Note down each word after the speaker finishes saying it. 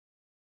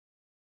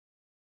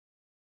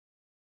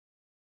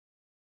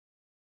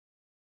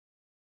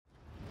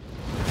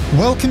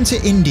Welcome to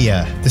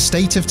India, the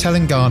state of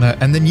Telangana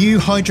and the new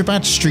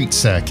Hyderabad Street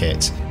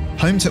Circuit.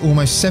 Home to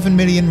almost 7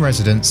 million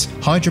residents,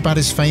 Hyderabad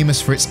is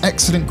famous for its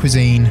excellent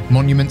cuisine,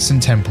 monuments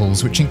and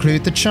temples which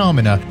include the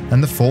Charminar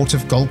and the Fort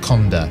of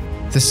Golconda.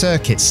 The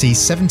circuit sees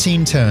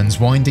 17 turns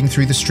winding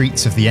through the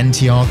streets of the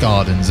NTR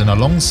Gardens and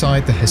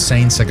alongside the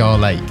Hussain Sagar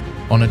Lake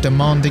on a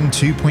demanding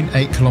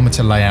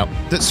 2.8-kilometre layout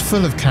that's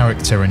full of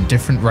character and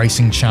different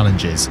racing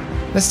challenges.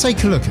 Let's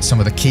take a look at some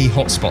of the key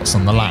hotspots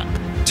on the lap.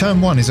 Turn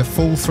 1 is a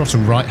full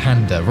throttle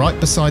right-hander right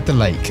beside the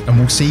lake, and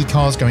we'll see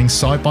cars going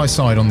side by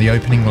side on the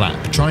opening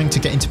lap trying to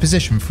get into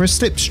position for a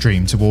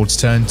slipstream towards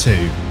Turn 2,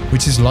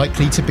 which is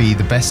likely to be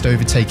the best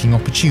overtaking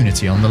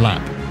opportunity on the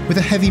lap, with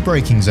a heavy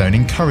braking zone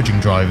encouraging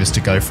drivers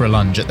to go for a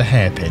lunge at the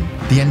hairpin.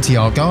 The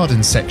NTR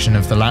Gardens section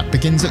of the lap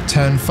begins at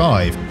Turn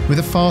 5, with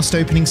a fast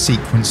opening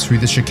sequence through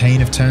the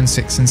chicane of Turn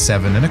 6 and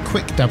 7 and a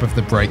quick dab of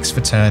the brakes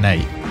for Turn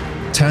 8.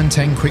 Turn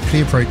 10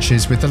 quickly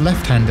approaches with the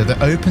left-hander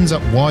that opens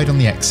up wide on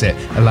the exit,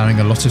 allowing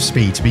a lot of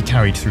speed to be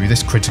carried through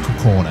this critical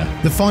corner.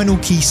 The final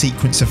key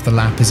sequence of the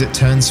lap is at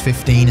turns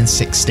 15 and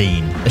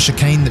 16, a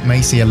chicane that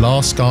may see a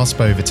last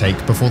gasp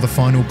overtake before the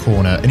final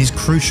corner and is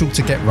crucial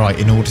to get right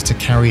in order to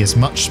carry as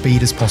much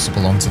speed as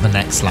possible onto the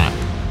next lap.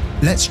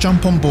 Let's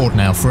jump on board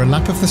now for a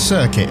lap of the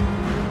circuit.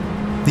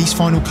 These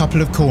final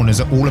couple of corners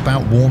are all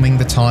about warming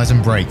the tyres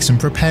and brakes and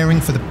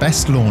preparing for the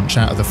best launch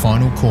out of the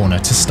final corner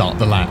to start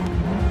the lap.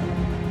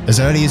 As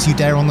early as you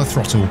dare on the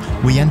throttle,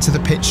 we enter the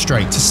pit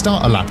straight to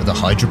start a lap of the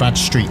Hyderabad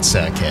Street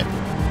Circuit.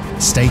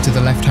 Stay to the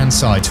left-hand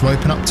side to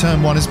open up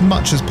Turn 1 as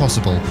much as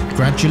possible,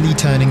 gradually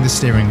turning the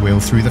steering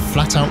wheel through the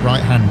flat-out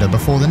right-hander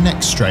before the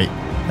next straight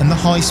and the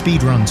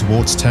high-speed run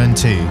towards Turn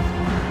 2.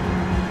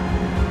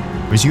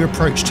 As you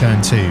approach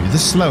Turn 2, the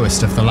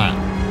slowest of the lap.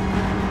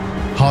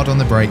 Hard on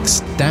the brakes,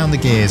 down the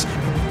gears,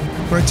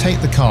 rotate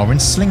the car and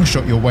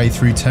slingshot your way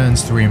through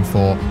Turns 3 and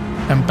 4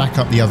 and back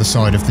up the other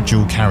side of the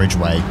dual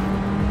carriageway.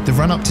 The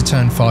run up to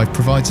Turn 5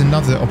 provides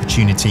another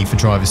opportunity for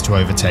drivers to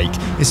overtake,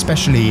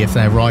 especially if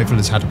their rival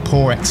has had a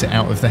poor exit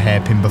out of the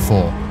hairpin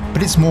before,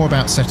 but it's more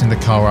about setting the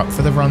car up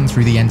for the run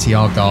through the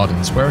NTR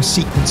Gardens where a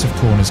sequence of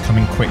corners come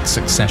in quick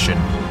succession.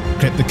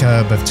 Clip the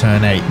curb of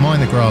Turn 8,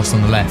 mind the grass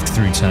on the left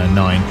through Turn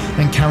 9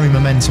 and carry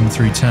momentum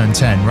through Turn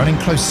 10, running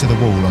close to the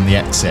wall on the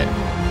exit.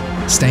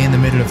 Stay in the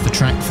middle of the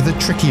track for the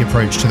tricky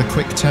approach to the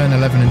quick Turn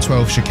 11 and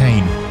 12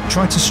 chicane.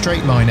 Try to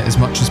straight line it as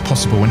much as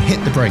possible and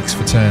hit the brakes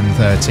for Turn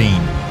 13,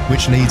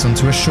 which leads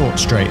onto a short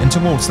straight and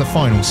towards the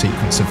final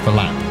sequence of the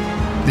lap.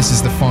 This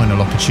is the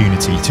final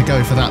opportunity to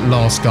go for that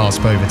last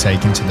gasp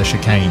overtake into the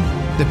chicane.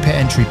 The pit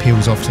entry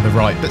peels off to the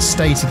right, but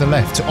stay to the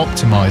left to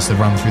optimise the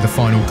run through the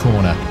final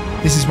corner.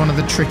 This is one of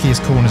the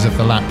trickiest corners of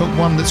the lap, but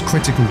one that's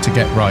critical to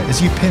get right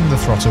as you pin the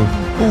throttle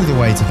all the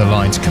way to the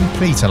line to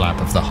complete a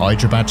lap of the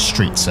Hyderabad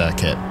Street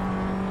Circuit.